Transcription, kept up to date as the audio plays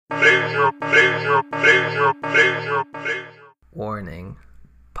Warning.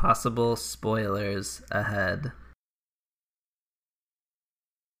 Possible spoilers ahead.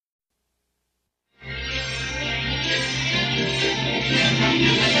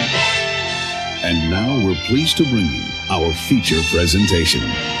 And now we're pleased to bring you our feature presentation.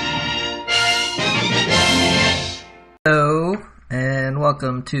 Hello, and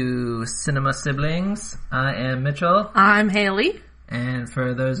welcome to Cinema Siblings. I am Mitchell. I'm Haley. And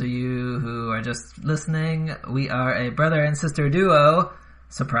for those of you who are just listening, we are a brother and sister duo,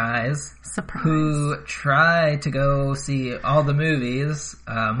 surprise, who try to go see all the movies,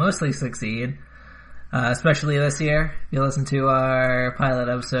 mostly succeed, especially this year. If you listen to our pilot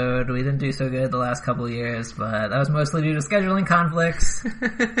episode, we didn't do so good the last couple of years, but that was mostly due to scheduling conflicts.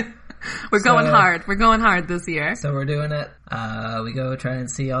 We're going hard. We're going hard this year. So we're doing it. We go try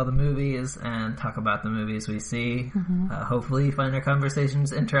and see all the movies and talk about the movies we see. Mm-hmm. Hopefully find our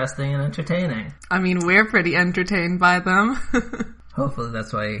conversations interesting and entertaining. I mean, we're pretty entertained by them. Hopefully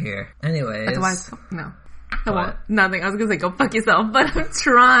that's why you're here. Anyways. Otherwise, no. I won't. Nothing. I was going to say go fuck yourself, but I'm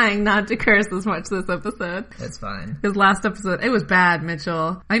trying not to curse as much this episode. It's fine. Because last episode, it was bad,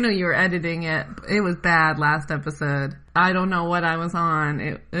 Mitchell. I know you were editing it. It was bad last episode. I don't know what I was on.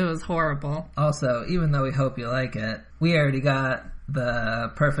 It was horrible. Also, even though we hope you like it, we already got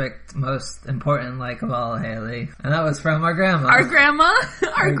the perfect, most important like of all, Haley. And that was from our grandma. Our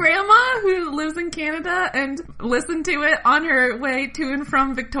grandma who lives in Canada and listened to it on her way to and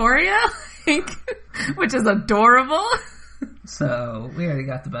from Victoria, which is adorable. So, we already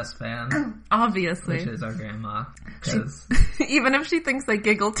got the best fan. Obviously. Which is our grandma. Cause even if she thinks I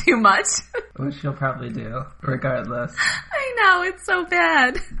giggle too much. Which she'll probably do, regardless. I know, it's so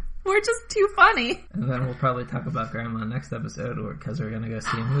bad. We're just too funny. And then we'll probably talk about Grandma next episode, because we're going to go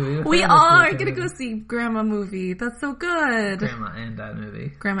see a movie. We are going to go see Grandma movie. That's so good. Grandma and Dad movie.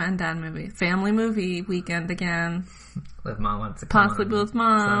 Grandma and Dad movie. Family movie weekend again. With Mom wants to come possibly with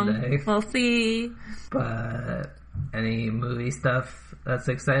Mom. Sunday. We'll see. But any movie stuff that's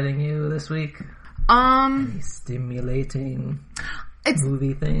exciting you this week? Any stimulating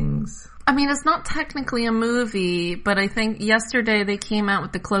movie things? I mean, it's not technically a movie, but I think yesterday they came out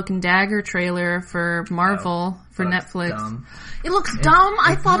with the Cloak and Dagger trailer for Marvel for Netflix. Dumb. It looks dumb.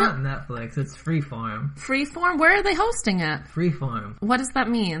 I thought it's not Netflix. It's Freeform. Freeform? Where are they hosting it? Freeform. What does that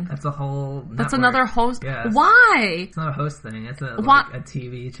mean? That's a whole network. That's another host? Yes. Why? It's not a host thing. It's a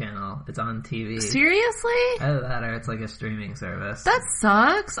TV channel. It's on TV. Seriously? Either that or it's like a streaming service. That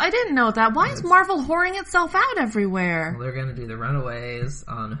sucks. I didn't know that. Why is Marvel whoring itself out everywhere? Well, they're going to do The Runaways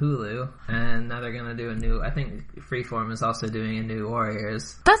on Hulu, and now they're going to do I think Freeform is also doing a new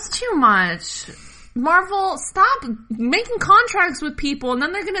Warriors. That's too much. Marvel, stop making contracts with people and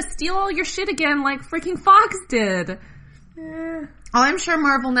then they're gonna steal all your shit again like freaking Fox did. I'm sure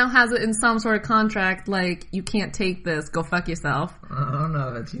Marvel now has it in some sort of contract, like, you can't take this, go fuck yourself. I don't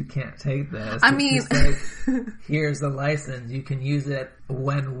know if you can't take this. I mean... like, here's the license, you can use it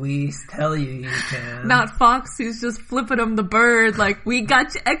when we tell you can. Not Fox, who's just flipping them the bird, like, we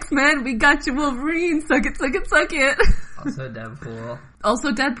got you X-Men, we got you Wolverine, suck it, suck it, suck it. Also Deadpool.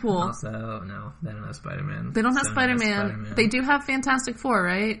 Also Deadpool. Also, no, they don't have Spider-Man. They don't have Spider-Man. They do have Fantastic Four,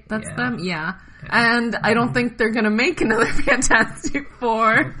 right? That's them? Yeah. And I don't think they're gonna make another Fantastic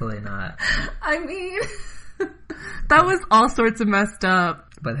Four. Hopefully not. I mean, that was all sorts of messed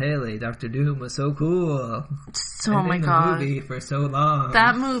up. But Haley, Doctor Doom was so cool. Oh my god. The movie for so long.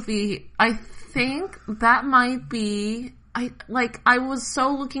 That movie, I think that might be... I was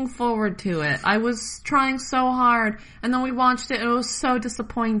so looking forward to it. I was trying so hard, and then we watched it, and it was so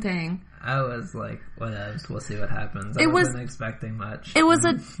disappointing. I was like, whatever, we'll see what happens. I wasn't expecting much. It was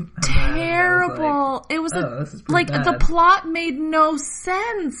a terrible... the plot made no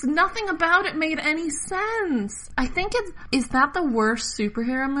sense. Nothing about it made any sense. I think is that the worst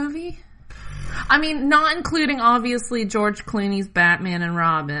superhero movie? I mean, not including, obviously, George Clooney's Batman and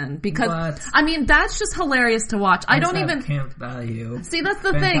Robin. Because, what? I mean, that's just hilarious to watch. I don't even... camp value. See, that's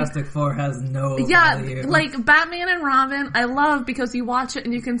the thing. Fantastic Four has no value. Like, Batman and Robin, I love because you watch it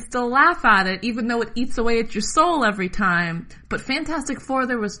and you can still laugh at it, even though it eats away at your soul every time. But Fantastic Four,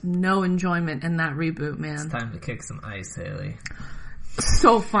 there was no enjoyment in that reboot, man. It's time to kick some ice, Haley.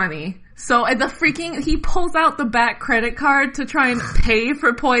 So funny. So he pulls out the Bat credit card to try and pay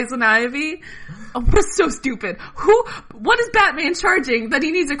for Poison Ivy. Oh, that's so stupid. What is Batman charging that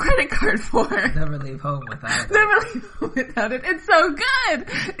he needs a credit card for? Never leave home without it. Never leave home without it. It's so good.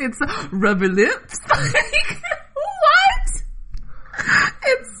 It's rubber lips. Like, what?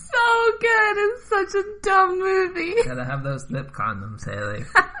 It's so good. It's such a dumb movie. Gotta have those lip condoms, Haley.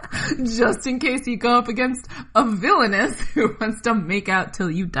 Just in case you go up against a villainess who wants to make out till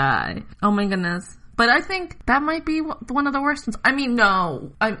you die. Oh my goodness. But I think that might be one of the worst ones. I mean,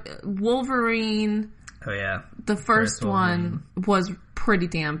 no. Wolverine. Oh yeah. The first one was pretty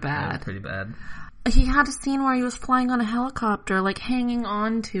damn bad. Yeah, pretty bad. He had a scene where he was flying on a helicopter, like hanging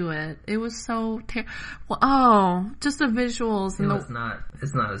on to it. It was so just the visuals. It's not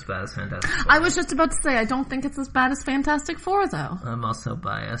as bad as Fantastic Four. I was just about to say, I don't think it's as bad as Fantastic Four, though. I'm also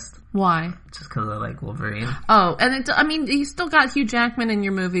biased. Why? Just because I like Wolverine. Oh, and you still got Hugh Jackman in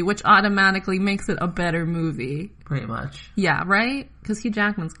your movie, which automatically makes it a better movie. Pretty much. Yeah, right? Because Hugh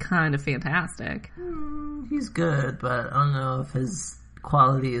Jackman's kind of fantastic. He's good, but I don't know if his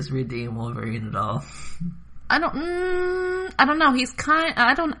qualities redeem Wolverine at all. I don't know. He's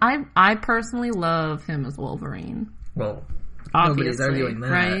I personally love him as Wolverine. Well, obviously, nobody's arguing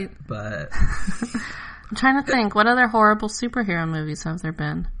that, right? But I'm trying to think, what other horrible superhero movies have there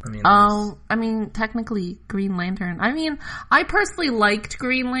been? I mean, technically Green Lantern. I mean, I personally liked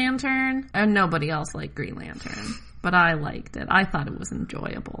Green Lantern, and nobody else liked Green Lantern. But I liked it. I thought it was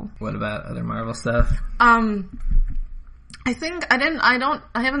enjoyable. What about other Marvel stuff? I think I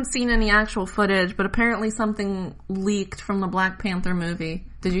haven't seen any actual footage, but apparently something leaked from the Black Panther movie.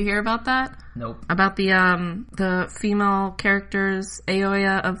 Did you hear about that? Nope. About the female characters,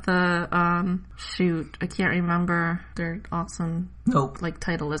 Aoya of the, I can't remember their awesome,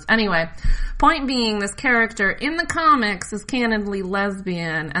 title list. Anyway, point being, this character in the comics is canonly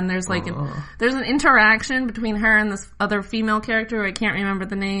lesbian, and there's there's an interaction between her and this other female character, I can't remember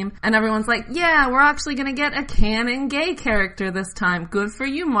the name, and everyone's like, yeah, we're actually gonna get a canon gay character this time. Good for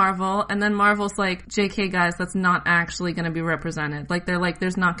you, Marvel. And then Marvel's like, JK guys, that's not actually gonna be represented. They're like,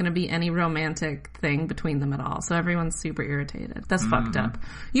 there's not going to be any romantic thing between them at all. So everyone's super irritated. That's fucked up.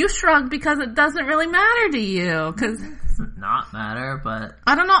 You shrugged because it doesn't really matter to you. Cause it doesn't not matter, but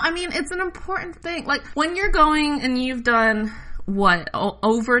I don't know. I mean, it's an important thing. Like, when you're going and you've done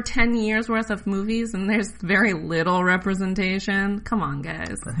over 10 years worth of movies and there's very little representation. Come on,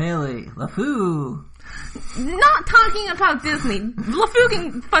 guys. But Haley, LeFou. Not talking about Disney. LeFou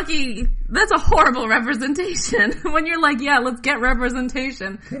can that's a horrible representation. When you're like, yeah, let's get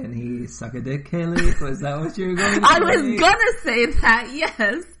representation. Can he suck a dick, Haley? Was that what you were going to say? I was gonna say that,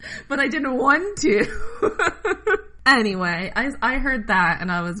 yes. But I didn't want to. Anyway, I heard that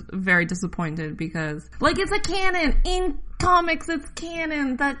and I was very disappointed because, it's a canon. In comics, it's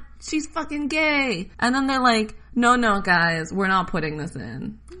canon that she's fucking gay. And then they're like, no, guys, we're not putting this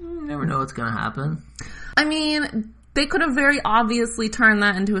in. You never know what's gonna happen. I mean, they could have very obviously turned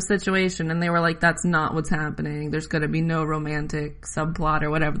that into a situation and they were like, that's not what's happening. There's gonna be no romantic subplot or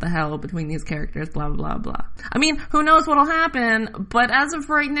whatever the hell between these characters, blah, blah, blah. I mean, who knows what'll happen, but as of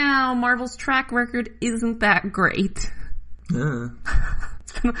right now, Marvel's track record isn't that great.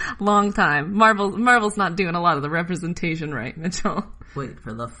 It's been a long time. Marvel's not doing a lot of the representation right, Mitchell. Wait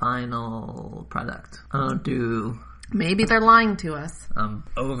for the final product. Maybe they're lying to us.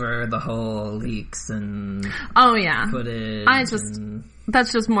 Over the whole leaks and footage.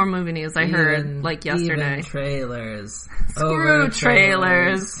 That's just more movie news I heard yesterday. Even trailers. Screw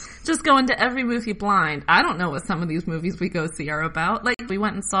trailers. Just go into every movie blind. I don't know what some of these movies we go see are about. We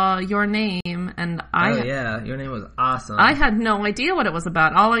went and saw Your Name, and Your Name was awesome. I had no idea what it was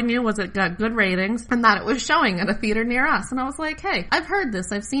about. All I knew was it got good ratings, and that it was showing at a theater near us. And I was like, hey, I've heard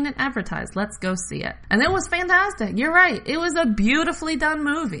this. I've seen it advertised. Let's go see it. And it was fantastic. You're right. It was a beautifully done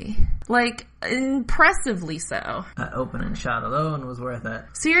movie. Impressively so. That opening shot alone was worth it.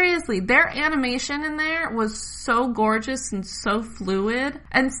 Seriously, their animation in there was so gorgeous and so fluid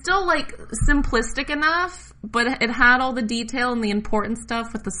and still simplistic enough, but it had all the detail and the important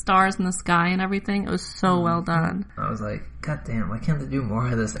stuff with the stars in the sky and everything. It was so well done. I was like, God damn, why can't they do more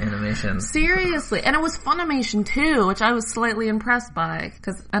of this animation? Seriously. And it was Funimation too, which I was slightly impressed by.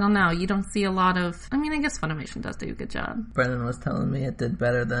 Because, I don't know, you don't see a lot of... I mean, I guess Funimation does do a good job. Brennan was telling me it did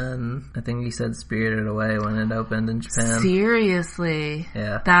better than, I think he said Spirited Away when it opened in Japan. Seriously?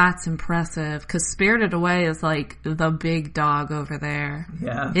 Yeah. That's impressive. Because Spirited Away is the big dog over there.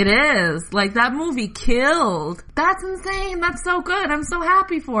 Yeah. It is. That movie killed. That's insane. That's so good. I'm so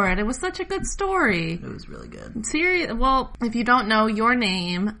happy for it. It was such a good story. It was really good. Seriously. Well, if you don't know Your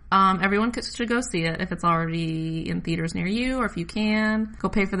Name, everyone should go see it if it's already in theaters near you, or if you can, go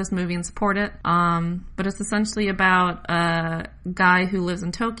pay for this movie and support it. But it's essentially about a guy who lives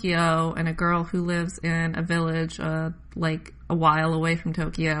in Tokyo and a girl who lives in a village, like a while away from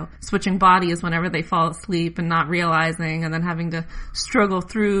Tokyo, switching bodies whenever they fall asleep and not realizing, and then having to struggle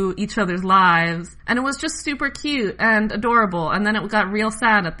through each other's lives. And it was just super cute and adorable. And then it got real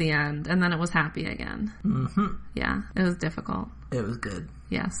sad at the end, and then it was happy again. Mm-hmm. Yeah, it was difficult. It was good.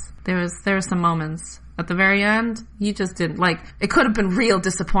 Yes. There were some moments at the very end. You just didn't, like, it could have been real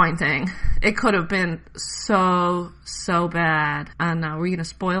disappointing. It could have been so bad. And were you going to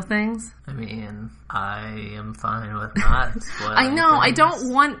spoil things? I mean, I am fine with not spoiling I know, things. I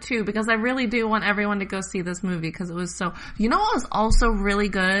don't want to, because I really do want everyone to go see this movie, because it was so... You know what was also really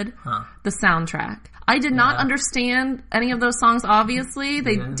good? Huh. The soundtrack. I did not understand any of those songs, obviously.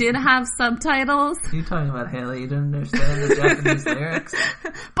 They did have subtitles. You're talking about Haley. You didn't understand the Japanese lyrics?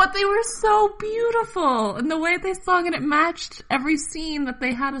 But they were so beautiful. And the way they sung it matched every scene that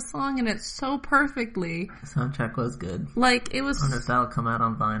they had a song in it so perfectly. The soundtrack was good. Like, it was... I wonder if that'll come out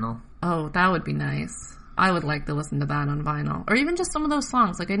on vinyl. Oh, that would be nice. I would like to listen to that on vinyl. Or even just some of those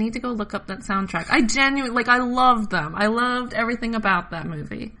songs. Like, I need to go look up that soundtrack. I genuinely, like, I loved them. I loved everything about that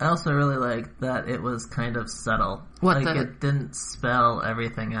movie. I also really liked that it was kind of subtle. It didn't spell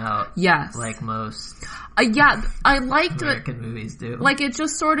everything out. Yes. Like most I liked American movies do. Like, it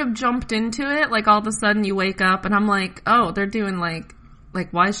just sort of jumped into it. Like, all of a sudden you wake up and I'm like, oh, they're doing like,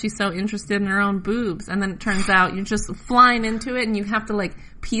 why is she so interested in her own boobs? And then it turns out you're just flying into it and you have to, like,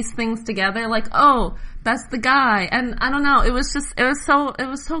 piece things together. Like, oh, that's the guy. And I don't know, it was so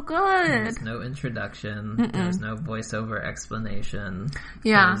good. There was no introduction. Mm-mm. There was no voiceover explanation.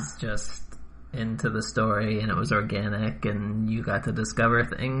 Yeah. It was just into the story, and it was organic, and you got to discover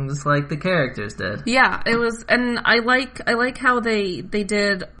things like the characters did. Yeah, it was, and I like how they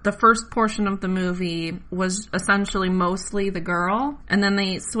did the first portion of the movie was essentially mostly the girl, and then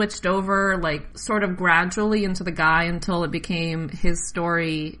they switched over, like, sort of gradually into the guy until it became his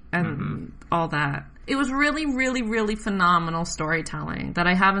story and all that. It was really, really, really phenomenal storytelling that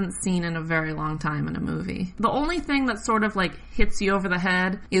I haven't seen in a very long time in a movie. The only thing that sort of, like, hits you over the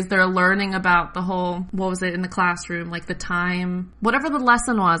head is they're learning about the whole, what was it, in the classroom, like the time, whatever the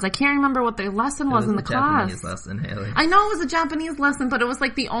lesson was. I can't remember what the lesson was in the class. It was a Japanese lesson, Haley. I know it was a Japanese lesson, but it was,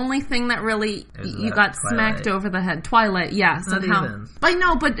 like, the only thing that really, you got smacked over the head. Twilight, yes. Not even. I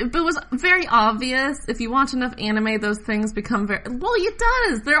know, but it was very obvious. If you watch enough anime, those things become very, well, it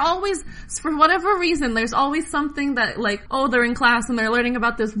does. They're always, for whatever reason, there's always something that, like, oh, they're in class and they're learning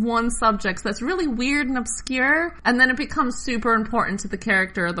about this one subject that's really weird and obscure, and then it becomes super important to the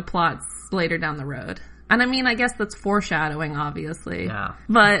character or the plots later down the road. And I mean, I guess that's foreshadowing, obviously. Yeah.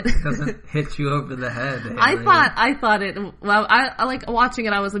 But it doesn't hit you over the head. Haley. I thought it, well, I like watching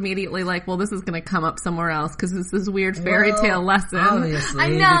it, I was immediately like, well, this is gonna come up somewhere else, because it's this weird fairy tale lesson. Obviously. I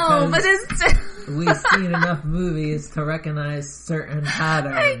know, but it's we've seen enough movies to recognize certain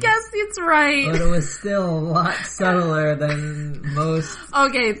patterns. I guess it's right. But it was still a lot subtler than most.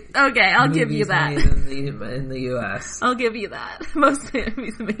 Okay, I'll give you that. Made in the U.S. I'll give you that. Most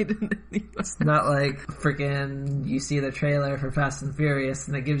movies made in the U.S. It's not like freaking you see the trailer for Fast and Furious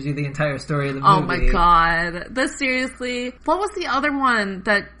and it gives you the entire story of the movie. Oh my god. Seriously. What was the other one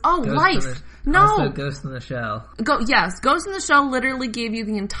that, Life. Also Ghost in the Shell. Ghost in the Shell literally gave you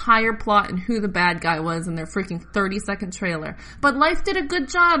the entire plot and who the bad guy was in their freaking 30-second trailer. But Life did a good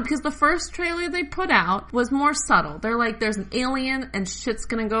job, because the first trailer they put out was more subtle. They're like, there's an alien and shit's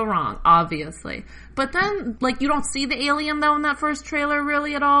gonna go wrong, obviously. But then, like, you don't see the alien, though, in that first trailer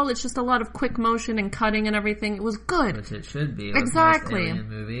really at all. It's just a lot of quick motion and cutting and everything. It was good. Which it should be. Exactly. Alien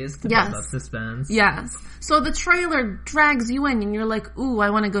movies to build up suspense. Yes. So the trailer drags you in and you're like, ooh, I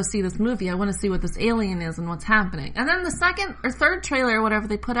want to go see this movie. I want to see what this alien is and what's happening. And then the second or third trailer or whatever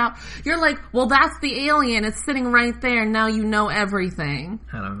they put out, you're like, well, that's the alien. It's sitting right there. Now you know everything.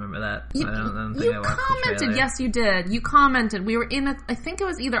 I don't remember that. I don't think I watched commented. The trailer. Yes, you did. You commented. We were I think it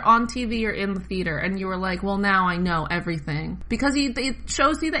was either on TV or in the theater, and you were like, well, now I know everything. Because it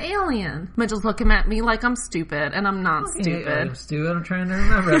shows you the alien. Mitchell's looking at me like I'm stupid, and I'm not stupid. I'm stupid. I'm trying to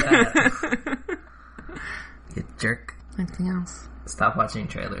remember that. You jerk. Anything else? Stop watching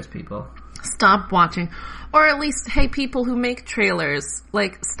trailers, people. Stop watching. Or at least, hey, people who make trailers,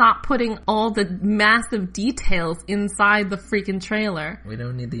 like, stop putting all the massive details inside the freaking trailer. We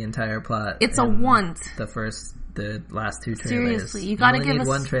don't need the entire plot. It's a want. The last two trailers. Seriously, you gotta give us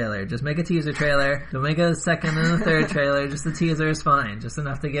one trailer. Just make a teaser trailer. Don't make a second and a third trailer. Just the teaser is fine. Just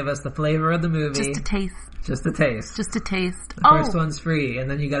enough to give us the flavor of the movie. Just a taste. Just a taste. Just a taste. The first one's free, and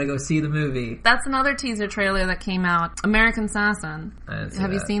then you gotta go see the movie. That's another teaser trailer that came out. American Assassin.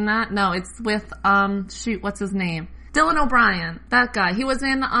 Have you seen that? No, it's with, what's his name? Dylan O'Brien, that guy. He was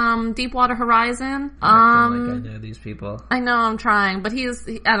in Deepwater Horizon. I feel like I know these people. I know, I'm trying, but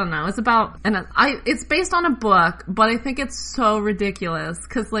I don't know. It's about, it's based on a book, but I think it's so ridiculous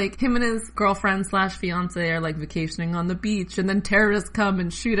because like him and his girlfriend / fiance are like vacationing on the beach, and then terrorists come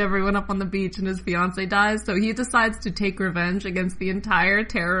and shoot everyone up on the beach, and his fiance dies. So he decides to take revenge against the entire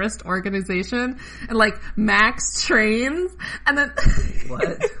terrorist organization, and like Max trains, and then what?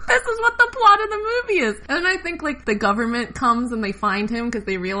 This is what the plot of the movie is. And I think like the government comes and they find him because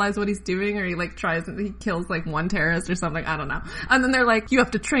they realize what he's doing, or he like he kills like one terrorist or something. I don't know. And then they're like, you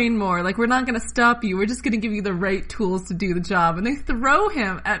have to train more. Like, we're not going to stop you. We're just going to give you the right tools to do the job. And they throw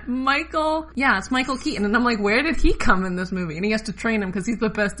him at it's Michael Keaton. And I'm like, where did he come in this movie? And he has to train him because he's the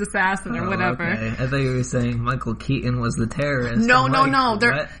best assassin or whatever. Okay. I thought you were saying Michael Keaton was the terrorist. No.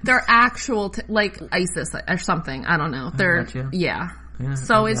 They're actual, like ISIS or something. I don't know. Yeah,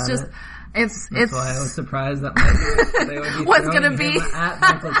 so it's just, That's why I was surprised that they would be was gonna be at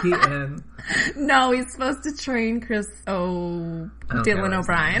Michael Keaton. No, he's supposed to train Dylan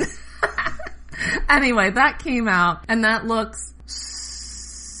O'Brien. Anyway, that came out, and that looks.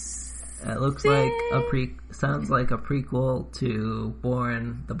 It looks like sounds like a prequel to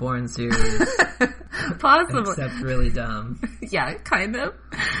the Bourne series. Possibly. Except really dumb. Yeah, kind of.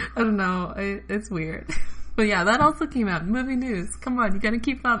 I don't know. It's weird. But yeah, that also came out. Movie news. Come on, you gotta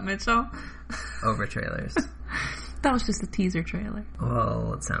keep up, Mitchell. Over trailers. That was just a teaser trailer.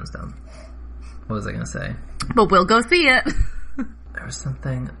 Well, it sounds dumb. What was I gonna say? But we'll go see it. There was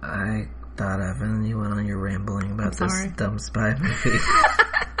something I thought of, and then you went on your rambling about this dumb spy movie.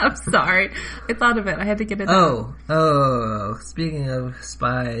 I'm sorry. I thought of it. I had to get it out. Oh. Speaking of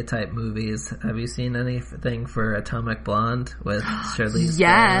spy-type movies, have you seen anything for Atomic Blonde with Charlize Theron?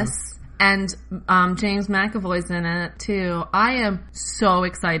 Yes. And James McAvoy's in it, too. I am so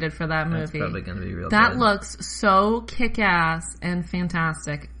excited for that movie. That's probably going to be real good. That looks so kick-ass and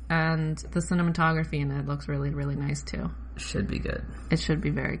fantastic. And the cinematography in it looks really, really nice, too. Should be good. It should be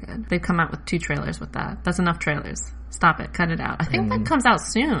very good. They've come out with 2 trailers with that. That's enough trailers. Stop it. Cut it out. I think that comes out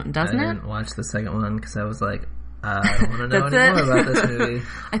soon, doesn't it? I didn't watch the second one because I was like, I don't want to know any more about this movie.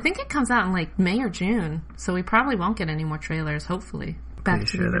 I think it comes out in like May or June, so we probably won't get any more trailers, hopefully. Back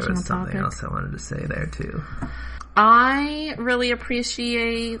to the original there was something topic. else I wanted to say there, too. I really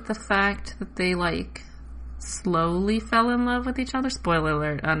appreciate the fact that they, like, slowly fell in love with each other. Spoiler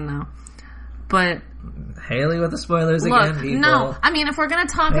alert, I don't know. But Haley with the spoilers again, people. No, I mean, if we're going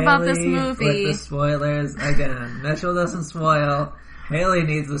to talk about this movie... with the spoilers again. Mitchell doesn't spoil. Haley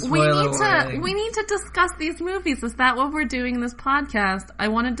needs a spoiler warning. We need to discuss these movies. Is that what we're doing in this podcast? I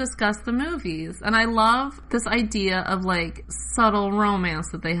want to discuss the movies. And I love this idea of, like, subtle romance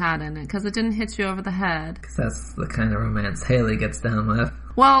that they had in it, because it didn't hit you over the head. Because that's the kind of romance Haley gets down with.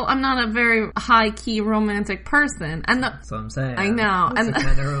 Well, I'm not a very high-key romantic person. That's what I'm saying. I know. That's the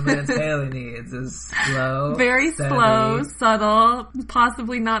kind of romance Haley needs, is slow, very steady. Slow, subtle,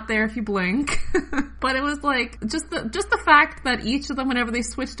 possibly not there if you blink. But it was like, just the fact that each of them, whenever they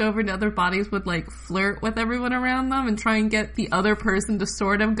switched over to other bodies, would like flirt with everyone around them and try and get the other person to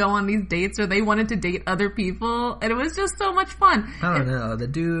sort of go on these dates, or they wanted to date other people. And it was just so much fun. I don't know. The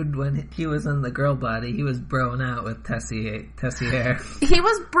dude, when he was in the girl body, he was broing out with Tessier. He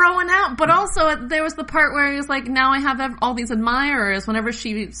was broing out, but also there was the part where he was like, now I have all these admirers whenever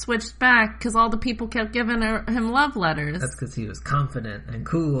she switched back, because all the people kept giving him love letters. That's because he was confident and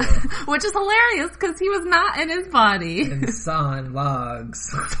cool. Which is hilarious, because he was not in his body. And sawing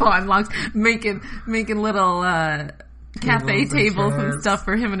logs. Making little cafe tables and stuff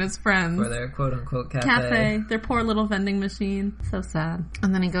for him and his friends. For their quote-unquote cafe. Their poor little vending machine. So sad.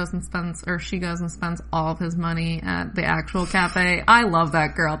 And then she goes and spends all of his money at the actual cafe. I love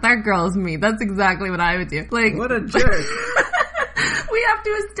that girl. That girl is me. That's exactly what I would do. Like, what a jerk. We have to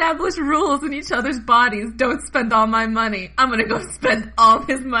establish rules in each other's bodies. Don't spend all my money. I'm gonna go spend all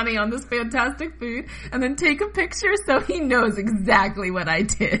his money on this fantastic food and then take a picture so he knows exactly what I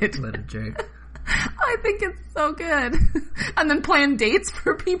did. What a jerk. I think it's so good. And then plan dates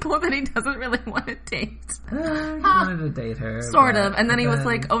for people that he doesn't really want to date. He wanted to date her. Sort of. And then he was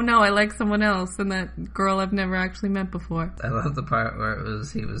like, oh no, I like someone else. And that girl I've never actually met before. I love the part where it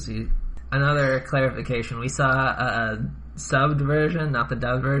was, another clarification. We saw a subbed version, not the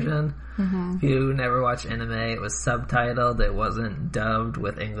dubbed version. Mm-hmm. If you never watched anime, it was subtitled. It wasn't dubbed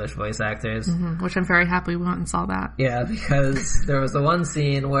with English voice actors. Mm-hmm. Which I'm very happy we went and saw that. Yeah, because there was the one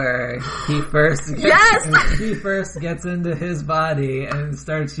scene where he first gets into his body and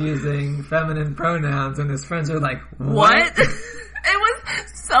starts using feminine pronouns, and his friends are like, what? It was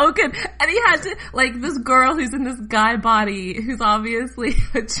so good. And he had to, like, this girl who's in this guy body, who's obviously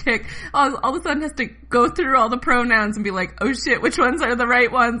a chick, all of a sudden has to go through all the pronouns and be like, oh shit, which ones are the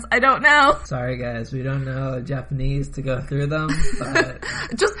right ones? I don't know. Sorry guys, we don't know Japanese to go through them, but...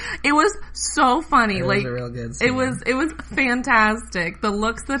 it was so funny. It was a real good scene. It was fantastic. The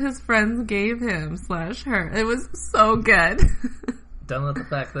looks that his friends gave him / her. It was so good. Don't let the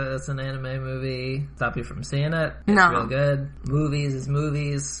fact that it's an anime movie stop you from seeing it. It's no. real good. Movies is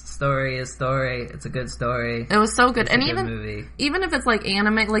movies. Story is story. It's a good story. It was so good. It's and a good movie. Even if it's like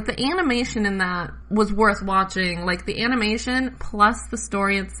anime, like the animation in that was worth watching. Like the animation plus the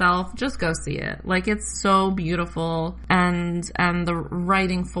story itself, just go see it. Like it's so beautiful and the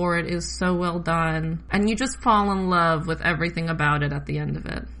writing for it is so well done. And you just fall in love with everything about it at the end of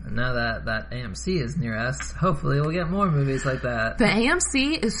it. And now that AMC is near us, hopefully we'll get more movies like that. The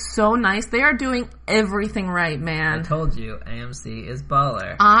AMC is so nice. They are doing everything right, man. I told you, AMC is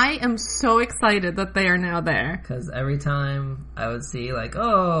baller. I am so excited that they are now there. Because every time I would see like,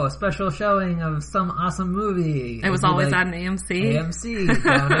 oh, a special showing of some awesome movie. It was always at an AMC. AMC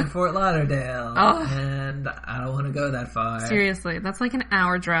down in Fort Lauderdale. Oh. And I don't want to go that far. Seriously, that's like an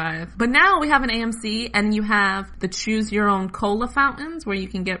hour drive. But now we have an AMC and you have the choose your own cola fountains where you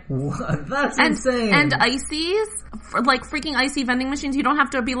can get... What? That's insane. And ices, like freaking icy vending machines. You don't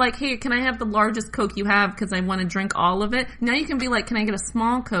have to be like, hey, can I have the largest Coke you have because I want to drink all of it? Now you can be like, can I get a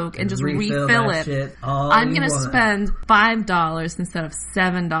small Coke and just refill it? Shit I'm going to spend $5 instead of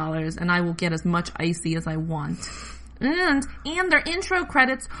 $7 and I will get as much icy as I want. And their intro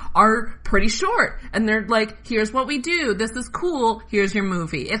credits are pretty short. And they're like, here's what we do. This is cool. Here's your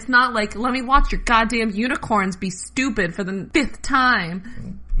movie. It's not like, let me watch your goddamn unicorns be stupid for the 5th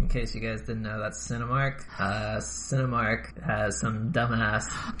time. In case you guys didn't know, that's Cinemark. Cinemark has some dumbass...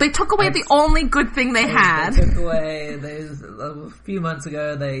 They took away the only good thing they had. A few months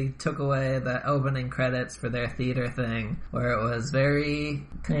ago, they took away the opening credits for their theater thing, where it was very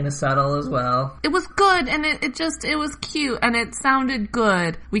kind of subtle as well. It was good, and it was cute, and it sounded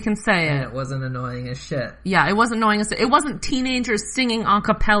good. We can say and it wasn't annoying as shit. Yeah, it wasn't annoying as shit. It wasn't teenagers singing a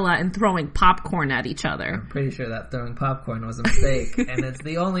cappella and throwing popcorn at each other. I'm pretty sure that throwing popcorn was a mistake, and it's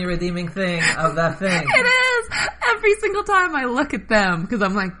the only redeeming thing of that thing. It is! Every single time I look at them, because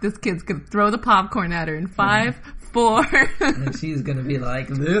I'm like, this kid's gonna throw the popcorn at her in 5, 4. And she's gonna be like,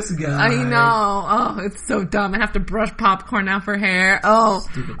 this guy. I know. Oh, it's so dumb. I have to brush popcorn off her hair. Oh,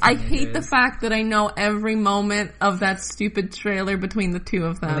 I hate the fact that I know every moment of that stupid trailer between the two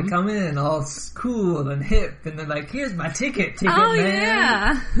of them. And they come in all cool and hip, and they're like, here's my ticket, man.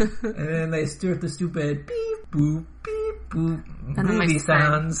 Yeah. And then they start the stupid beep, boop, beep, boop, and movie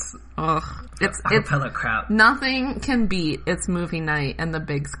sounds. Ugh. It's crap. Nothing can beat It's Movie Night and the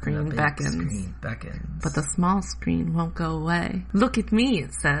big screen beckons. But the small screen won't go away. Look at me,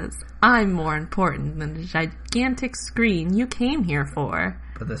 it says. I'm more important than the gigantic screen you came here for.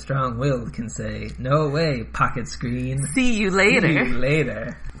 But the strong-willed can say, no way, pocket screen. See you later. See you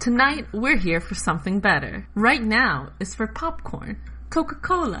later. Tonight, we're here for something better. Right now is for popcorn,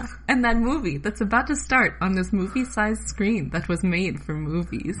 Coca-Cola, and that movie that's about to start on this movie-sized screen that was made for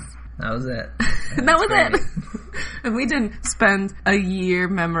movies. That was it. That was it. And we didn't spend a year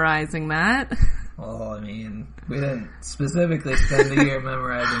memorizing that. Well, I mean, we didn't specifically spend a year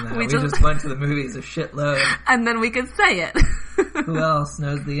memorizing that. We just went to the movies a shitload. And then we could say it. Who else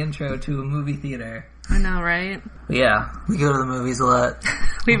knows the intro to a movie theater? I know, right? Yeah, we go to the movies a lot.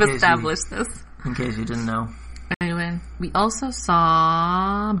 We've established this. In case you didn't know. Anyway, we also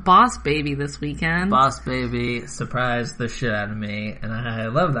saw Boss Baby this weekend. Boss Baby surprised the shit out of me, and I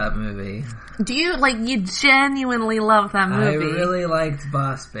love that movie. Do you, you genuinely love that movie? I really liked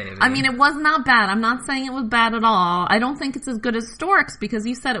Boss Baby. I mean, it was not bad. I'm not saying it was bad at all. I don't think it's as good as Storks, because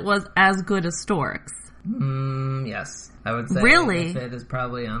you said it was as good as Storks. Yes. I would say really? it is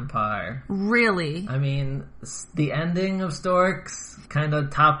probably on par. Really? I mean, the ending of Storks kind of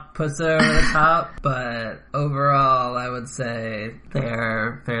puts it over the top, but overall, I would say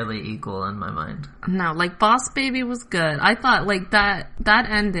they're fairly equal in my mind. No, Boss Baby was good. I thought, that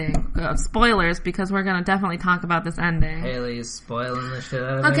ending, spoilers, because we're gonna definitely talk about this ending. Haley's spoiling the shit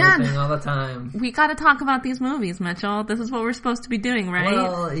out of everything all the time. We gotta talk about these movies, Mitchell. This is what we're supposed to be doing, right?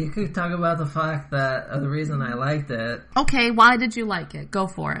 Well, you could talk about the fact that the reason I liked it. Okay, why did you like it? Go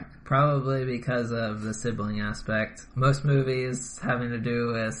for it. Probably because of the sibling aspect. Most movies having to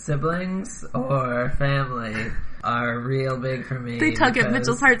do with siblings or family are real big for me. They tug at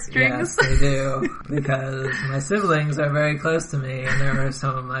Mitchell's heartstrings. Yes, they do. Because my siblings are very close to me and they were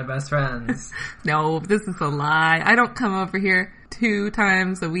some of my best friends. No, this is a lie. I don't come over here 2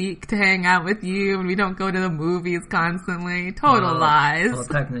 times a week to hang out with you and we don't go to the movies constantly. Total lies. Well,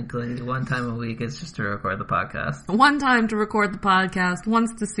 technically, 1 time a week is just to record the podcast. 1 time to record the podcast,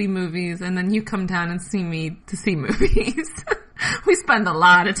 once to see movies, and then you come down and see me to see movies. We spend a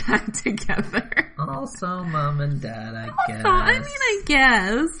lot of time together. Also, Mom and Dad, I guess. I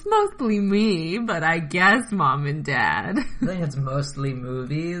guess. Mostly me, but I guess Mom and Dad. I think it's mostly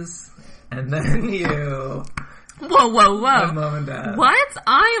movies, and then you. Whoa. And Mom and Dad. What?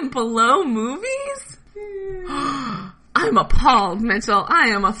 I am below movies? I'm appalled, Mitchell. I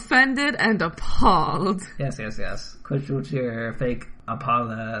am offended and appalled. Yes. Quit with your fake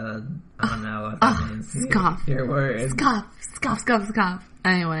Apollo. I don't know what that means. Scoff. Your word. Scoff.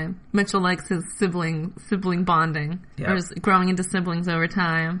 Anyway, Mitchell likes his sibling bonding. Yep. Or is growing into siblings over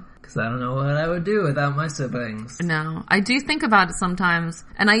time. Because I don't know what I would do without my siblings. No. I do think about it sometimes.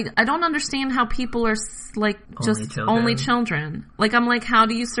 And I don't understand how people are, like, just only children. Like, I'm like, how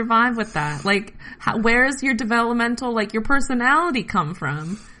do you survive with that? Like, where is your developmental, like, your personality come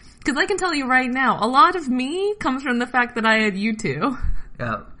from? Because I can tell you right now, a lot of me comes from the fact that I had E02.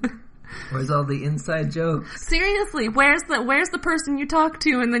 Yeah. Where's all the inside jokes? Seriously, where's the person you talk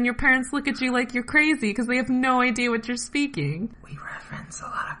to and then your parents look at you like you're crazy because they have no idea what you're speaking? We reference a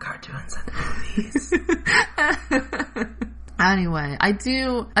lot of cartoons and movies. Anyway, I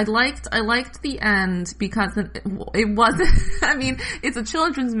liked the end because it wasn't, I mean, it's a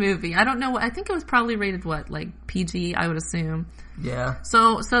children's movie. I don't know, I think it was probably rated like PG, I would assume. Yeah.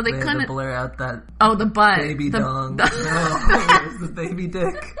 So they couldn't. Had to blur out that. Oh, the butt. Baby dong. No, it was the baby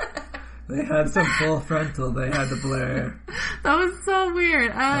dick. They had some full frontal they had to blur. That was so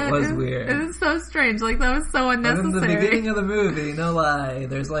weird. That was weird. It was so strange. Like, that was so unnecessary. And in the beginning of the movie, no lie,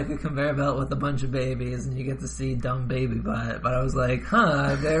 there's like a conveyor belt with a bunch of babies and you get to see dumb baby butt. But I was like,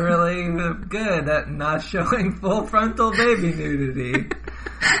 they're really good at not showing full frontal baby nudity.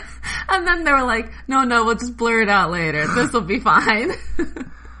 And then they were like, no, we'll just blur it out later. This will be fine.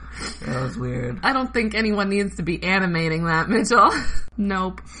 That was weird. I don't think anyone needs to be animating that, Mitchell.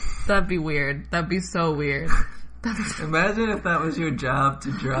 Nope. That'd be weird. That'd be so weird. Imagine if that was your job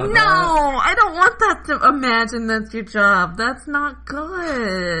to draw No, that. I don't want that to imagine that's your job. That's not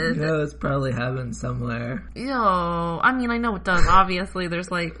good. It's probably happened somewhere. I mean, I know it does. Obviously, there's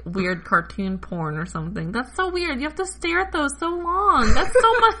like weird cartoon porn or something. That's so weird. You have to stare at those so long. That's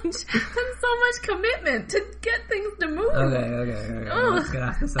so much. That's so much commitment to get things to move. Okay. Let's get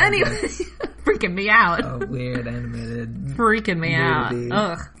off this. Anyway, freaking me out. Oh, weird animated. Freaking me movie.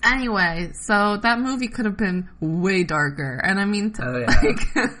 out. Ugh. Anyway, so that movie could have been way darker, and I mean, could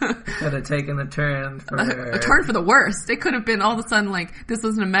have taken a turn for the worst. It could have been all of a sudden like this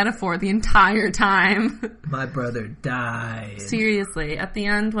wasn't a metaphor the entire time. My brother died. Seriously, at the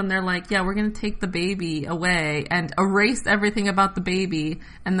end when they're like, yeah, we're gonna take the baby away and erase everything about the baby,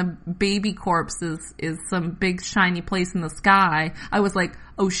 and the baby corpse is some big shiny place in the sky. I was like,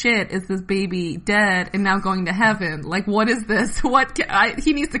 oh shit, is this baby dead and now going to heaven? Like, what is this?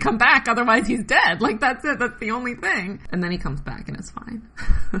 He needs to come back, otherwise he's dead. Like, that's it. That's the only thing. And then he comes back and it's fine.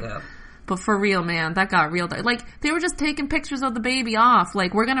 Yeah. But for real, man, that got real. Like, they were just taking pictures of the baby off.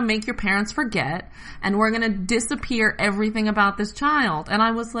 Like, we're gonna make your parents forget, and we're gonna disappear everything about this child. And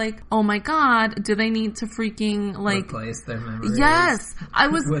I was like, oh my god, do they need to freaking, like... replace their memories? Yes! I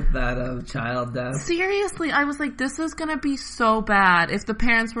was... with that of child death? Seriously, I was like, this is gonna be so bad if the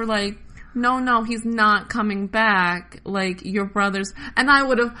parents were like, no, he's not coming back. Like, your brother's... And I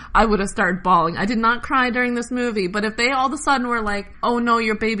would have started bawling. I did not cry during this movie, but if they all of a sudden were like, oh no,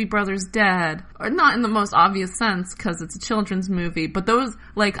 your baby brother's dead, or not in the most obvious sense, because it's a children's movie, but those,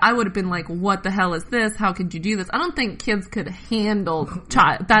 like, I would have been like, what the hell is this? How could you do this? I don't think kids could handle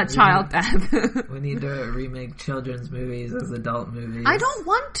child death. We need to remake children's movies as adult movies. I don't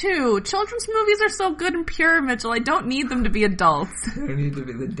want to. Children's movies are so good and pure, Mitchell. I don't need them to be adults. They need to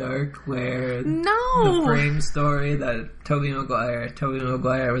be the dark, where the Frame story that Tobey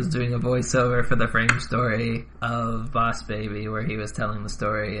Maguire was doing a voiceover for the Frame story of Boss Baby, where he was telling the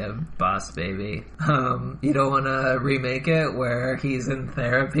story of Boss Baby. You don't want to remake it where he's in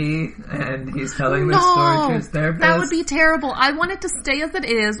therapy and he's telling this story to his therapist? That would be terrible. I want it to stay as it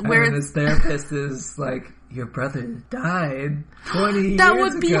is, where his therapist is like, your brother died 20 years ago. That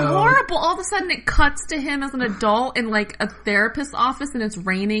would be horrible. All of a sudden it cuts to him as an adult in like a therapist's office and it's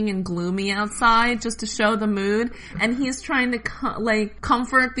raining and gloomy outside just to show the mood. And he's trying to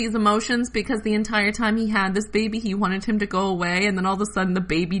comfort these emotions because the entire time he had this baby, he wanted him to go away. And then all of a sudden the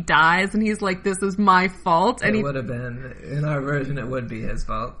baby dies and he's like, this is my fault. And it would have been, in our version, it would be his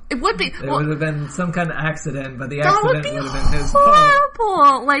fault. It would be. It would have been some kind of accident, but the accident would have been his fault.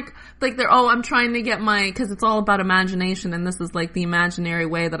 Horrible. Like they're, I'm trying to get because it's all about imagination, and this is like the imaginary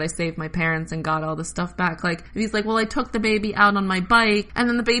way that I saved my parents and got all the stuff back. Like, if he's like, well, I took the baby out on my bike, and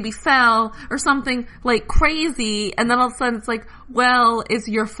then the baby fell, or something, like, crazy, and then all of a sudden it's like, well, it's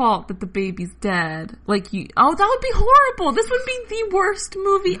your fault that the baby's dead. Like, that would be horrible. This would be the worst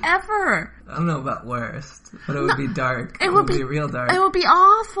movie ever. I don't know about worst, but it would be dark. It would be real dark. It would be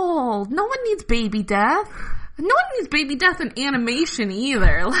awful. No one needs baby death. No one needs baby death in animation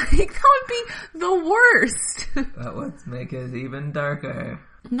either. Like, that would be the worst. That would make it even darker.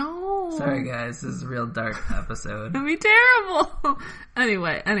 No. Sorry guys, this is a real dark episode. That'd be terrible.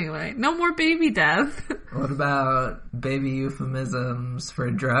 Anyway, no more baby death. What about baby euphemisms for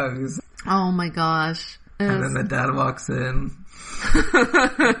drugs? Oh my gosh. And then the dad walks in.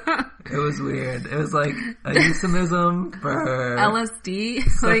 It was weird. It was like a euphemism for LSD,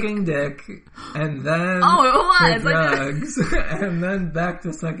 sucking dick, and then for drugs, and then back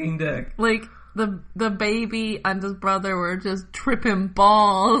to sucking dick. Like the baby and his brother were just tripping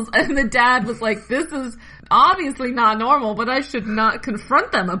balls, and the dad was like, "This is obviously not normal, but I should not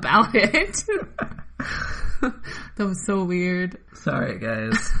confront them about it." That was so weird. Sorry,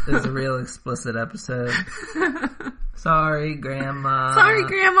 guys. It's a real explicit episode. Sorry, Grandma. Sorry,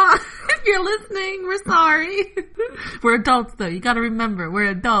 Grandma. If you're listening, we're sorry. We're adults, though. You gotta remember, we're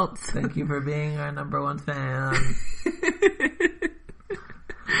adults. Thank you for being our number one fan.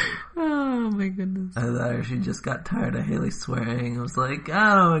 Oh, my goodness. I thought she just got tired of Haley swearing. I was like,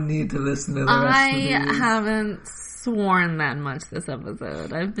 I don't need to listen to the rest of these. I haven't sworn that much this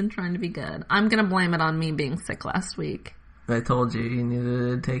episode. I've been trying to be good. I'm gonna blame it on me being sick last week. I told you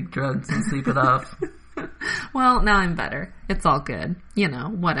needed to take drugs and sleep it off. Well, now I'm better. It's all good. You know,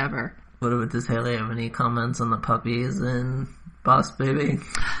 whatever. Does Haley have any comments on the puppies and Boss Baby?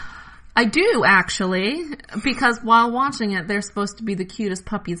 I do, actually, because while watching it, they're supposed to be the cutest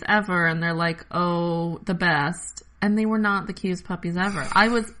puppies ever, and they're like, oh, the best. And they were not the cutest puppies ever. I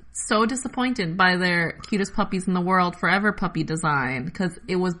was so disappointed by their cutest puppies in the world forever puppy design, because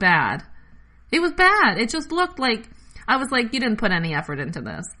it was bad. It was bad. It just looked like, I was like, you didn't put any effort into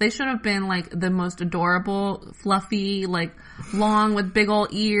this. They should have been like the most adorable, fluffy, like long with big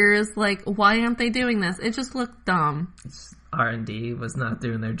old ears. Like, why aren't they doing this? It just looked dumb. R&D was not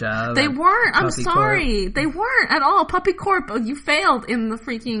doing their job. They weren't. I'm sorry. Corp. They weren't at all. Puppy Corp, you failed in the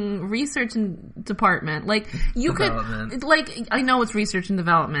freaking research and department. Like, you could, like, I know it's research and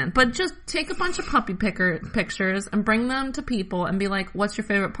development, but just take a bunch of puppy pictures and bring them to people and be like, what's your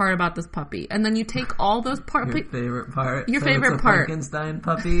favorite part about this puppy? And then you take all those parts. Your favorite part? Your so favorite it's a part. Frankenstein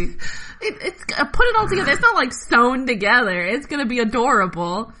puppy? It's put it all together. It's not like sewn together. It's gonna be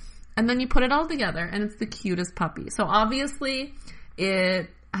adorable. And then you put it all together, and it's the cutest puppy. So obviously, it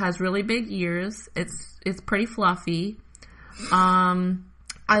has really big ears. It's pretty fluffy.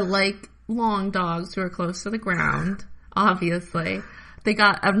 I like long dogs who are close to the ground. Obviously, they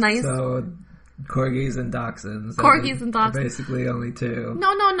got a nice. So corgis and dachshunds. Corgis and dachshunds. Basically, only two.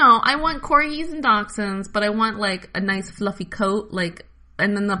 No. I want corgis and dachshunds, but I want like a nice fluffy coat, like,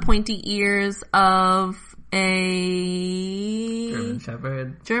 and then the pointy ears of a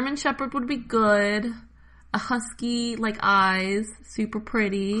German Shepherd would be good. A husky, like eyes, super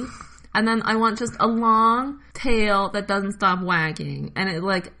pretty. And then I want just a long tail that doesn't stop wagging. And it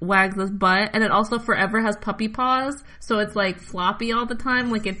like wags its butt. And it also forever has puppy paws. So it's like floppy all the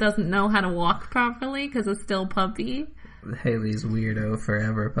time. Like it doesn't know how to walk properly because it's still puppy. Haley's weirdo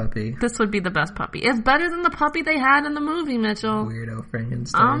forever puppy. This would be the best puppy. It's better than the puppy they had in the movie, Mitchell. Weirdo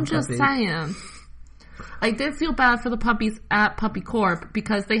Frankenstein I'm just saying. I did feel bad for the puppies at Puppy Corp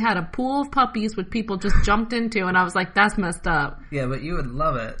because they had a pool of puppies which people just jumped into, and I was like, that's messed up. Yeah, but you would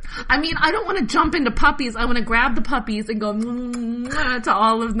love it. I mean, I don't want to jump into puppies. I want to grab the puppies and go to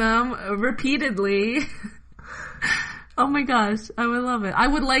all of them repeatedly. Oh my gosh, I would love it. I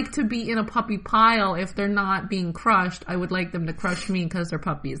would like to be in a puppy pile if they're not being crushed. I would like them to crush me because they're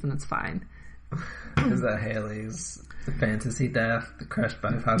puppies, and it's fine. Is that Haley's fantasy death, crushed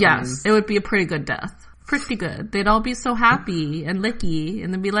by puppies? Yes, it would be a pretty good death. Pretty good. They'd all be so happy and licky,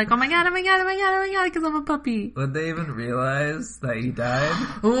 and they'd be like, oh my god, because I'm a puppy. Would they even realize that you died?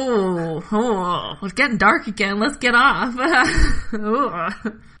 Oh, it's getting dark again. Let's get off. I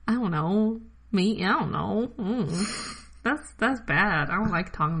don't know. I don't know. That's bad. I don't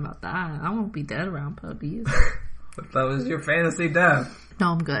like talking about that. I won't be dead around puppies. But that was your fantasy death. No,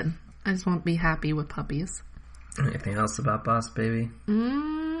 I'm good. I just won't be happy with puppies. Anything else about Boss Baby?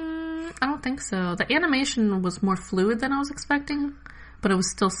 I don't think so. The animation was more fluid than I was expecting, but it was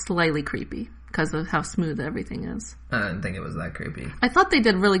still slightly creepy. because of how smooth everything is. I didn't think it was that creepy. I thought they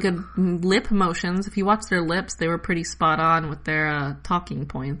did really good lip motions. If you watch their lips, they were pretty spot on with their talking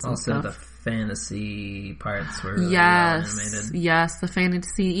points and also, stuff. the fantasy parts were really well animated. Yes, the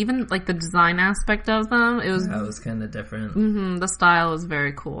fantasy, even like the design aspect of them, that was kind of different. The style was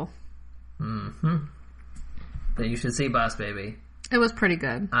very cool. But you should see Boss Baby. It was pretty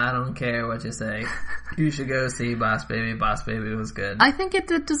good. I don't care what you say. You should go see Boss Baby. Boss Baby was good. I think it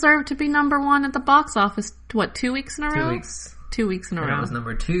did deserve to be number 1 at the box office, 2 weeks in a row? 2 weeks. 2 weeks in a row. It was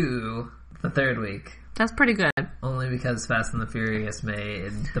number 2 the third week. That's pretty good. Only because Fast and the Furious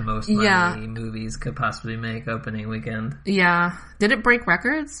made the most money movies could possibly make opening weekend. Yeah. Did it break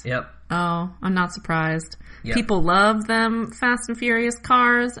records? Yep. Oh, I'm not surprised. Yep. People love them Fast and Furious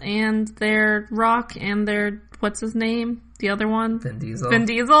cars and their Rock and their, what's his name? The other one? Vin Diesel. Vin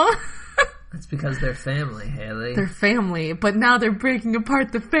Diesel? It's because they're family, Haley. They're family, but now they're breaking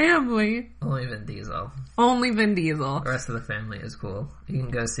apart the family. Only Vin Diesel. Only Vin Diesel. The rest of the family is cool. You can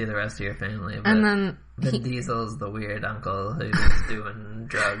go see the rest of your family, but and then Vin Diesel's the weird uncle who's doing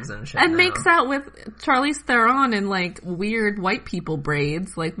drugs and shit and now. makes out with Charlize Theron in like weird white people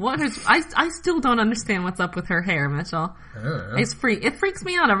braids. Like what is? I still don't understand what's up with her hair, Mitchell. It freaks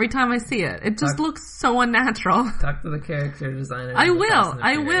me out every time I see it. It just looks so unnatural. Talk to the character designer. I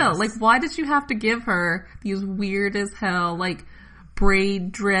will. Like, why did you have to give her these weird as hell like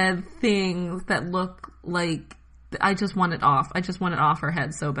braid dread things that look like? I just want it off. I just want it off her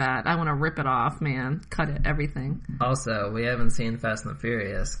head so bad. I want to rip it off, man. Cut it, everything. Also, we haven't seen Fast and the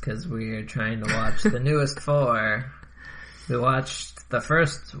Furious because we're trying to watch the newest 4. We watched the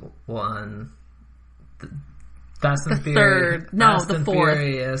first one, Fast and the fourth.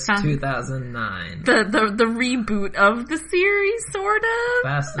 Furious 2009. The reboot of the series, sort of.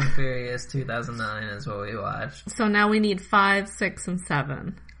 Fast and Furious 2009 is what we watched. So now we need 5, 6, and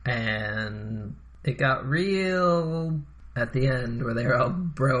 7. And it got real at the end where they were all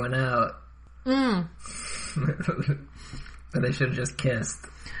broing out. But they should have just kissed.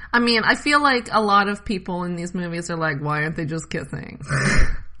 I mean, I feel like a lot of people in these movies are like, why aren't they just kissing?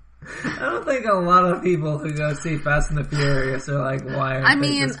 I don't think a lot of people who go see Fast and the Furious are like, why aren't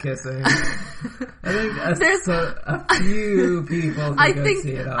they just kissing? I think there's a few people who go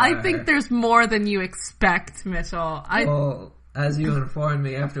see it. I think there's more than you expect, Mitchell. Well, as you informed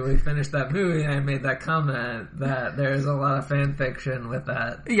me after we finished that movie, I made that comment that there's a lot of fan fiction with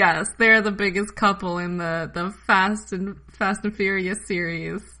that. Yes, they're the biggest couple in the Fast and Furious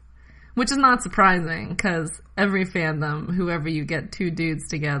series. Which is not surprising, because every fandom, whoever you get 2 dudes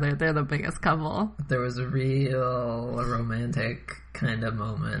together, they're the biggest couple. There was a real romantic kind of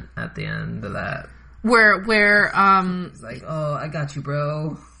moment at the end of that. Where He's like, oh, I got you,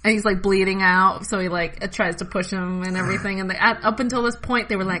 bro. And he's like bleeding out, so he like tries to push him and everything. And up until this point,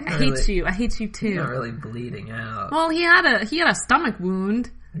 they were like, I hate you too. He's not really bleeding out. Well, he had a stomach wound.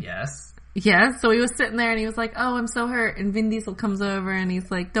 Yes. Yeah, so he was sitting there and he was like, oh, I'm so hurt. And Vin Diesel comes over and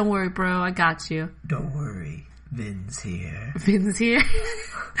he's like, don't worry, bro, I got you. Don't worry, Vin's here. Vin's here?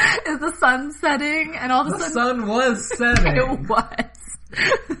 Is the sun setting? And all of a sudden... The sun was setting. It was.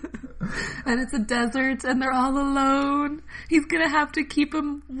 And it's a desert and they're all alone. He's gonna have to keep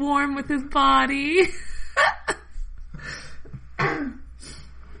him warm with his body.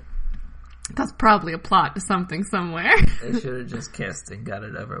 That's probably a plot to something somewhere. They should have just kissed and got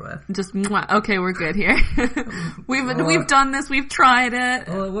it over with. Just, okay, we're good here. We've done this, we've tried it.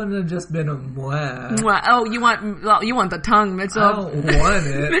 Well, it wouldn't have just been a mwah. Mwah. Oh, you want the tongue, Mitchell. I don't want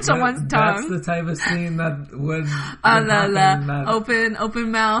it. Mitchell wants tongue. That's the type of scene that would happen.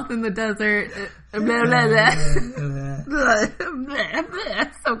 Open mouth in the desert.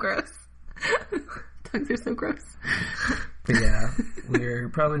 So gross. Tongues are so gross. But yeah, we're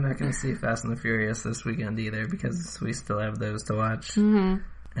probably not going to see Fast and the Furious this weekend either because we still have those to watch.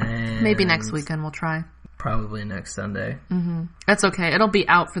 Mm-hmm. And maybe next weekend we'll try. Probably next Sunday. Mm-hmm. That's okay. It'll be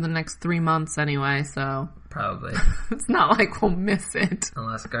out for the next 3 months anyway, so... Probably. It's not like we'll miss it.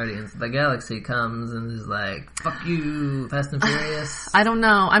 Unless Guardians of the Galaxy comes and is like, fuck you, Fast and Furious. I don't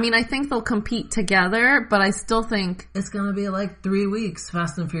know. I mean, I think they'll compete together, but I still think... It's going to be like 3 weeks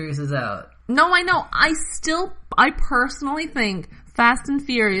Fast and Furious is out. No, I know. I personally think Fast and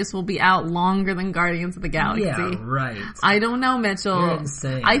Furious will be out longer than Guardians of the Galaxy. Yeah, right. I don't know, Mitchell. You're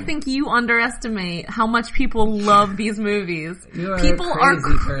insane. I think you underestimate how much people love these movies. You are a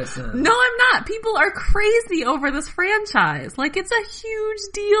crazy person. No, I'm not. People are crazy over this franchise. Like, it's a huge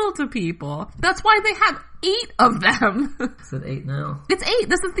deal to people. That's why they have 8 of them. Is it 8 now? It's 8.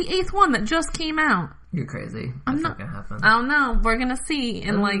 This is the 8th one that just came out. You're crazy. That's not gonna happen. I don't know. We're gonna see.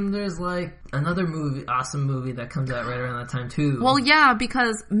 And there's another awesome movie that comes out right around that time too. Well, yeah,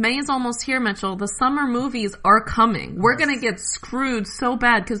 because May is almost here, Mitchell. The summer movies are coming. We're gonna get screwed so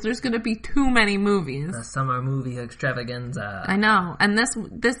bad because there's gonna be too many movies. The summer movie extravaganza. I know, and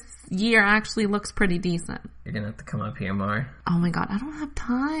this year actually looks pretty decent. You're gonna have to come up here more. Oh my god, I don't have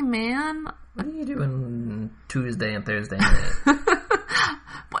time, man. What are you doing Tuesday and Thursday night?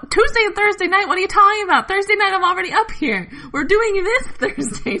 Tuesday and Thursday night? What are you talking about? Thursday night, I'm already up here. We're doing this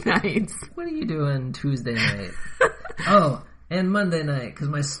Thursday night. What are you doing Tuesday night? Oh, and Monday night, because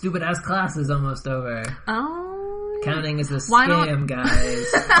my stupid ass class is almost over. Oh. Counting is a scam,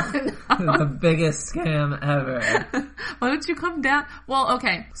 guys. The biggest scam ever. Why don't you come down? Well,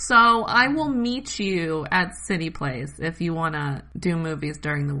 okay. So I will meet you at City Place if you want to do movies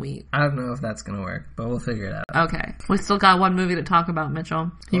during the week. I don't know if that's going to work, but we'll figure it out. Okay. We still got one movie to talk about, Mitchell.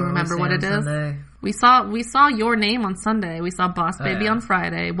 You remember what it is? Sunday? We saw Your Name on Sunday. We saw Boss Baby on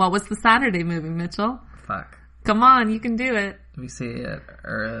Friday. What was the Saturday movie, Mitchell? Fuck. Come on, you can do it. We see it,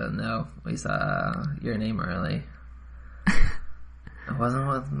 no, we saw Your Name early. It wasn't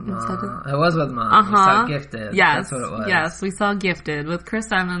with Mom. It was with Mom. We saw Gifted. Yes. That's what it was. Yes, we saw Gifted with Chris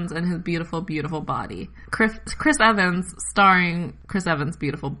Evans and his beautiful, beautiful body. Chris Evans starring Chris Evans'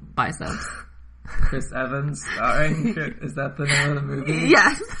 beautiful biceps. Chris Evans starring? Is that the name of the movie?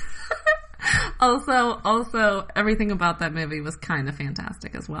 Yes. Also, everything about that movie was kind of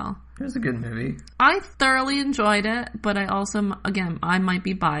fantastic as well. It was a good movie. I thoroughly enjoyed it, but I also, again, I might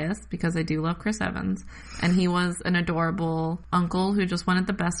be biased because I do love Chris Evans. And he was an adorable uncle who just wanted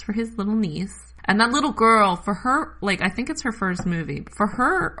the best for his little niece. And that little girl, for her, I think it's her first movie. For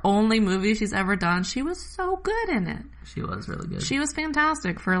her only movie she's ever done, she was so good in it. She was really good. She was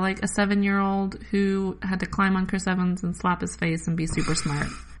fantastic for, a 7-year-old who had to climb on Chris Evans and slap his face and be super smart.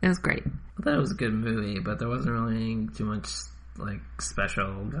 It was great. I thought it was a good movie, but there wasn't really too much,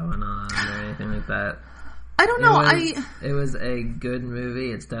 special going on or anything like that. I don't know. It was a good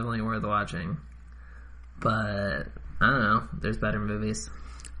movie. It's definitely worth watching. But, I don't know. There's better movies.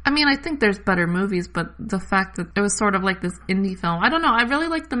 I mean, I think there's better movies, but the fact that it was sort of like this indie film, I don't know, I really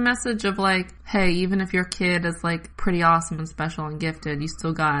like the message of hey, even if your kid is pretty awesome and special and gifted, you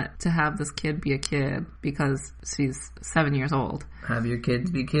still got to have this kid be a kid because she's 7 years old. Have your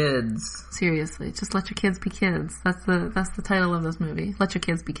kids be kids. Seriously, just let your kids be kids. That's the title of this movie. Let your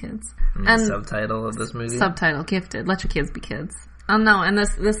kids be kids. And the subtitle of this movie? Subtitle, Gifted. Let your kids be kids. I don't know, and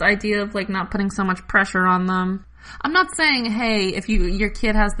this idea of not putting so much pressure on them. I'm not saying, hey, if your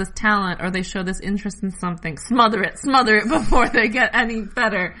kid has this talent or they show this interest in something, smother it before they get any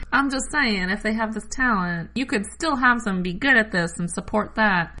better. I'm just saying, if they have this talent, you could still have them be good at this and support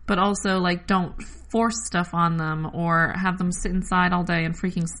that, but also, don't force stuff on them or have them sit inside all day and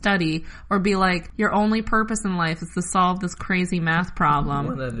freaking study or be your only purpose in life is to solve this crazy math problem.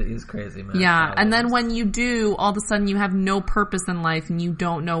 One of these crazy math problems. And then when you do, all of a sudden you have no purpose in life and you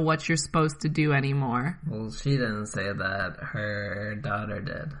don't know what you're supposed to do anymore. Well, she didn't say that. Her daughter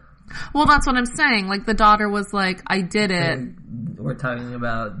did. Well, that's what I'm saying. The daughter was I did it. We're talking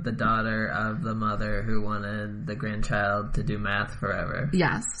about the daughter of the mother who wanted the grandchild to do math forever.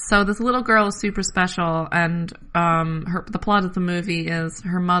 Yes. So this little girl is super special, and the plot of the movie is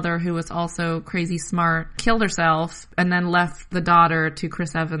her mother, who was also crazy smart, killed herself, and then left the daughter to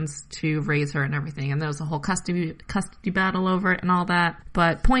Chris Evans to raise her and everything. And there was a whole custody battle over it and all that.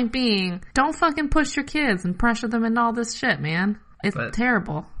 But point being, don't fucking push your kids and pressure them into all this shit, man. It's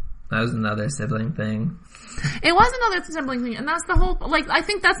terrible. That was another sibling thing. It was another sibling thing, and that's the whole, I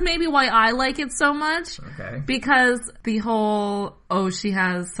think that's maybe why I like it so much. Okay. Because the whole, she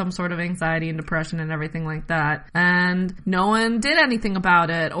has some sort of anxiety and depression and everything like that, and no one did anything about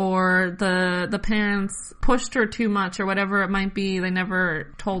it, or the parents pushed her too much, or whatever it might be. They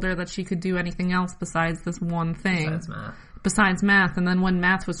never told her that she could do anything else besides this one thing. Besides math. And then when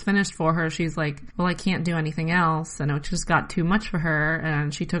math was finished for her, she's like, well, I can't do anything else. And it just got too much for her,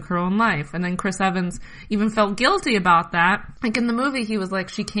 and she took her own life. And then Chris Evans even felt guilty about that. In the movie, he was like,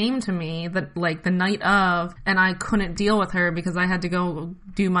 she came to me the night of, and I couldn't deal with her because I had to go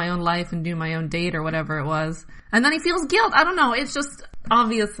do my own life and do my own date or whatever it was. And then he feels guilt. I don't know. It's just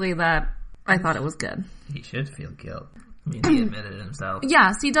obviously that I thought it was good. He should feel guilt. I mean, he admitted it himself.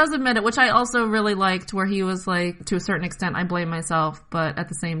 Yes, he does admit it, which I also really liked, where he was to a certain extent, I blame myself, but at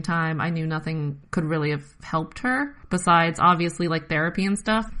the same time, I knew nothing could really have helped her, besides, obviously, therapy and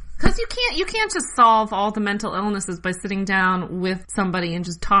stuff. Because you can't just solve all the mental illnesses by sitting down with somebody and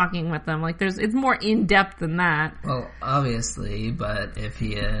just talking with them. Like, it's more in-depth than that. Well, obviously, but if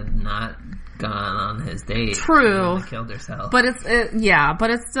he had not gone on his date, true, she would have killed herself. But but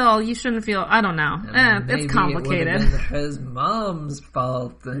it's still, you shouldn't feel, I don't know. It's complicated. It would have been his mom's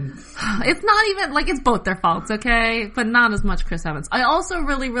fault. It's not even, like, it's both their faults, okay? But not as much Chris Evans. I also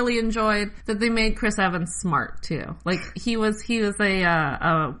really, really enjoyed that they made Chris Evans smart, too. Like, he was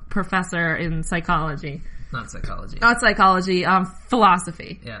a professor in psychology. Not psychology.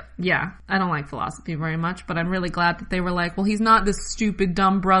 Philosophy. Yeah. Yeah. I don't like philosophy very much, but I'm really glad that they were like, well, he's not this stupid,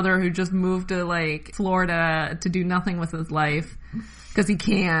 dumb brother who just moved to, like, Florida to do nothing with his life. Because he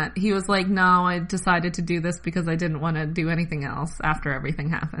can't. He was like, no, I decided to do this because I didn't want to do anything else after everything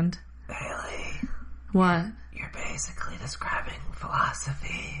happened. Haley. What? You're basically describing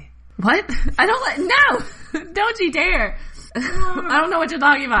philosophy. What? I don't no! Don't you dare! I don't know what you're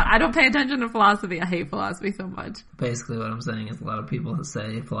talking about. I don't pay attention to philosophy. I hate philosophy so much. Basically what I'm saying is a lot of people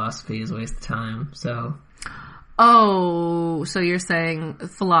say philosophy is a waste of time, so... Oh, so you're saying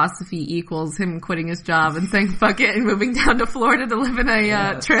philosophy equals him quitting his job and saying fuck it and moving down to Florida to live in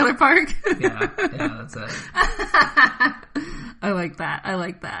a trailer park? yeah, that's it. I like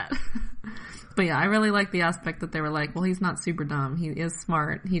that. But yeah, I really like the aspect that they were like, well, he's not super dumb. He is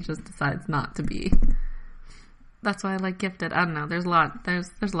smart. He just decides not to be. That's why I like Gifted. I don't know. There's a lot. There's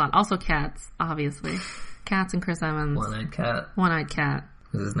a lot. Also Cats, obviously. Cats and Chris Evans. One-eyed cat. One-eyed cat.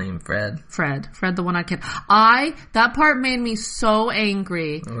 Was his name Fred? Fred the one-eyed cat. That part made me so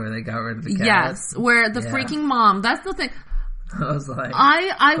angry. Where they got rid of the cat? Yes, where the freaking mom, that's the thing. I was like...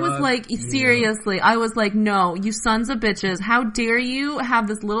 I was like, seriously, I was like, no, you sons of bitches, how dare you have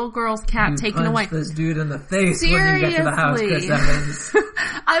this little girl's cat taken away? This dude in the face when you get to the house, Chris Evans.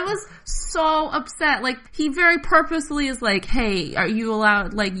 I was so upset. Like, he very purposely is like, hey, are you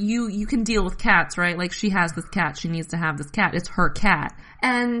allowed, like, you can deal with cats, right? Like, she has this cat, she needs to have this cat, it's her cat.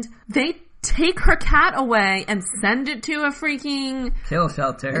 And they take her cat away and send it to a freaking... kill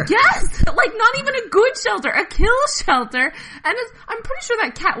shelter. Yes! Like, not even a good shelter, a kill shelter. And I'm pretty sure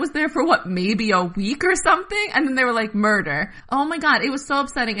that cat was there for, maybe a week or something? And then they were like, murder. Oh my god, it was so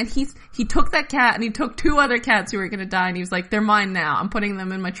upsetting. And he took that cat and he took 2 other cats who were gonna die and he was like, they're mine now. I'm putting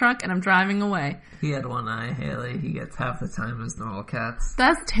them in my trunk and I'm driving away. He had one eye, Haley. He gets half the time as normal cats.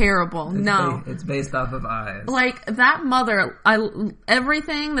 That's terrible. No. It's based off of eyes. Like, that mother,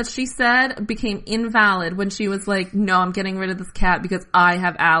 everything that she said became invalid when she was like, no, I'm getting rid of this cat because I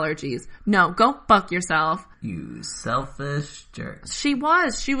have allergies. No, go fuck yourself. You selfish jerk. She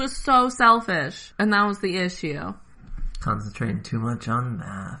was so selfish. And that was the issue. Concentrating too much on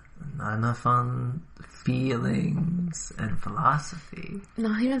math. Not enough on feelings and philosophy.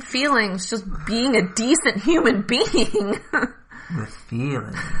 Not even feelings, just being a decent human being. With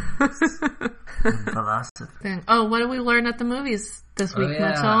feelings and philosophy. Oh, what did we learn at the movies this week,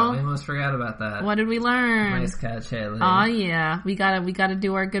 Mitchell? We almost forgot about that. What did we learn? Nice catch, Haley. Oh yeah, we gotta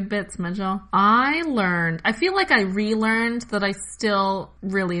do our good bits, Mitchell. I feel like I relearned that I still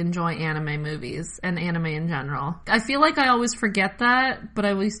really enjoy anime movies and anime in general. I feel like I always forget that, but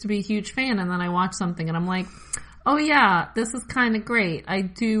I used to be a huge fan, and then I watch something and I'm like, oh yeah, this is kind of great. I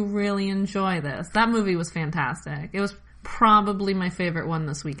do really enjoy this. That movie was fantastic. It was probably my favorite one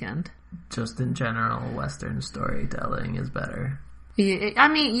this weekend. Just in general, Western storytelling is better. I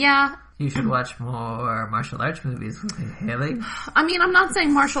mean, yeah. You should watch more martial arts movies, Haley. I mean, I'm not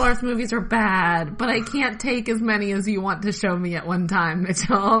saying martial arts movies are bad, but I can't take as many as you want to show me at one time,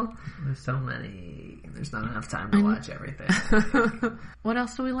 Mitchell. There's so many. There's not enough time to watch everything. What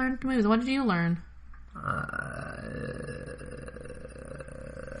else did we learn from movies? What did you learn?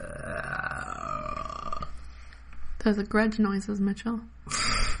 There's a grudge noises, Mitchell.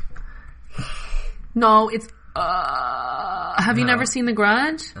 No, it's have you never seen The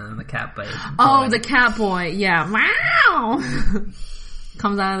Grudge? The cat boy. Oh, the cat boy. Yeah. Wow.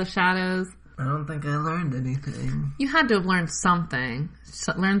 Comes out of the shadows. I don't think I learned anything. You had to have learned something.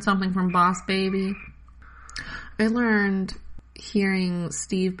 Learned something from Boss Baby. I learned hearing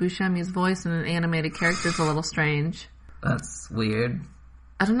Steve Buscemi's voice in an animated character is a little strange. That's weird.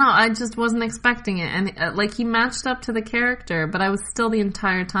 I don't know, I just wasn't expecting it, and like, he matched up to the character, but I was still the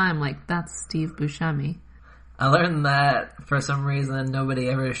entire time like, that's Steve Buscemi. I learned that, for some reason, nobody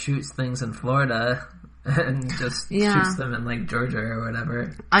ever shoots things in Florida, and just shoots them in, like, Georgia or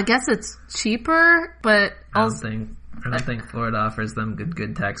whatever. I guess it's cheaper, but I don't think I don't think Florida offers them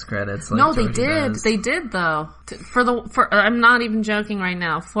good tax credits. Like no, Georgia they did. does. They did though. I'm not even joking right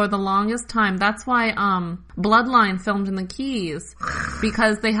now. For the longest time, that's why Bloodline filmed in the Keys,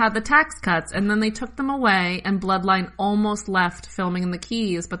 because they had the tax cuts, and then they took them away, and Bloodline almost left filming in the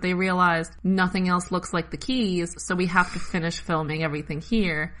Keys, but they realized nothing else looks like the Keys, so we have to finish filming everything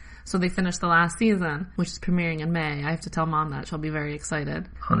here. So they finished the last season, which is premiering in May. I have to tell Mom that. She'll be very excited.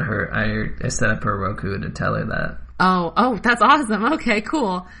 On her, I set up her Roku to tell her that. Oh, that's awesome. Okay,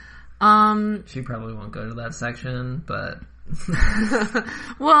 cool. She probably won't go to that section, but...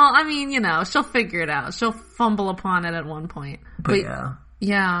 Well, I mean, she'll figure it out. She'll fumble upon it at one point. But yeah.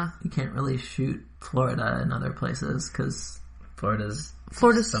 Yeah. You can't really shoot Florida and other places, because Florida's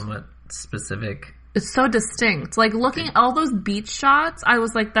somewhat specific. It's so distinct. Like, looking at all those beach shots, I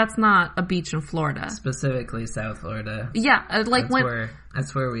was like, that's not a beach in Florida. Specifically South Florida. Yeah, like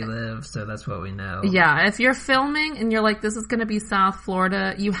that's where we live, so that's what we know. Yeah, if you're filming and you're like, this is going to be South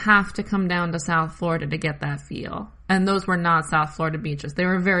Florida, you have to come down to South Florida to get that feel. And those were not South Florida beaches. They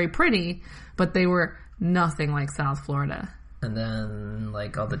were very pretty, but they were nothing like South Florida. And then,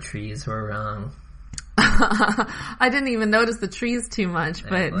 like, all the trees were wrong. I didn't even notice the trees too much,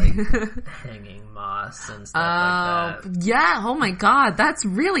 but... like, hanging moss and stuff like that. Yeah, oh my god, that's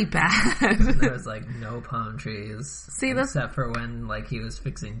really bad. There was, like, no palm trees. Except for when, like, he was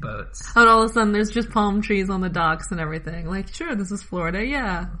fixing boats. And all of a sudden, there's just palm trees on the docks and everything. Like, sure, this is Florida,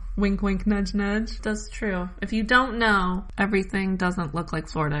 yeah. Wink, wink, nudge, nudge. That's true. If you don't know, everything doesn't look like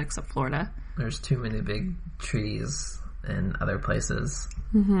Florida except Florida. There's too many big trees in other places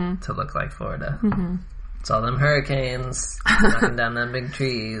to look like Florida. Mm-hmm. It's all them hurricanes knocking down them big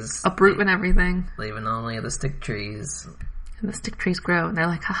trees, uprooting everything, leaving only the stick trees. And the stick trees grow, and they're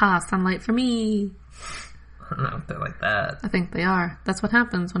like, haha, sunlight for me. I don't know if they're like that. I think they are. That's what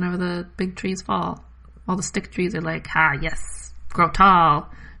happens whenever the big trees fall. All the stick trees are like, yes, grow tall,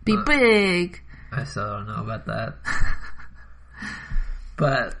 be big. I still don't know about that.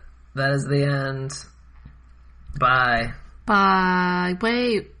 But that is the end. Bye. Bye.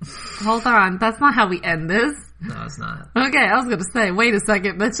 Wait. Hold on. That's not how we end this. No, it's not. Okay, I was going to say, wait a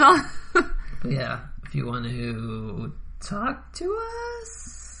second, Mitchell. But yeah, if you want to talk to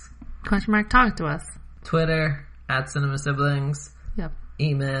us... Talk to us. Twitter, @CinemaSiblings. Yep.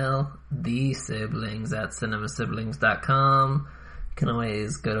 Email, thesiblings@cinemasiblings.com. You can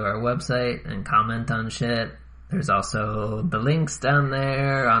always go to our website and comment on shit. There's also the links down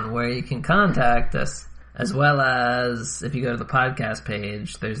there on where you can contact us. As well as, if you go to the podcast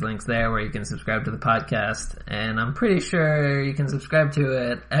page, there's links there where you can subscribe to the podcast. And I'm pretty sure you can subscribe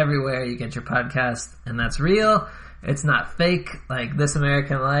to it everywhere you get your podcast. And that's real. It's not fake, like This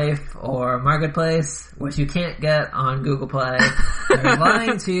American Life or Marketplace, which you can't get on Google Play. They're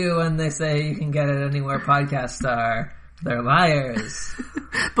lying to you when they say you can get it anywhere podcasts are. They're liars.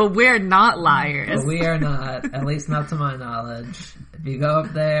 But we're not liars. But we are not, at least not to my knowledge. If you go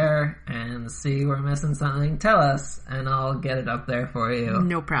up there and see we're missing something, tell us, and I'll get it up there for you.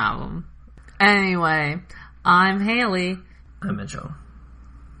 No problem. Anyway, I'm Haley. I'm Mitchell.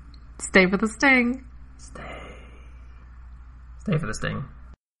 Stay for the sting. Stay for the sting.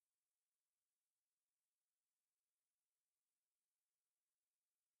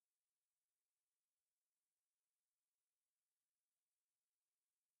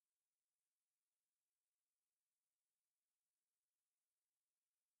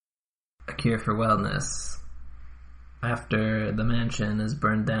 A cure for wellness. After the mansion is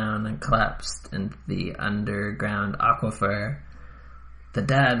burned down and collapsed into the underground aquifer, the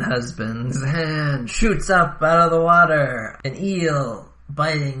dead husband's hand shoots up out of the water, an eel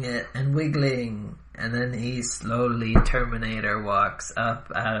biting it and wiggling, and then he slowly Terminator walks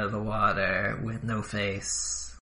up out of the water with no face.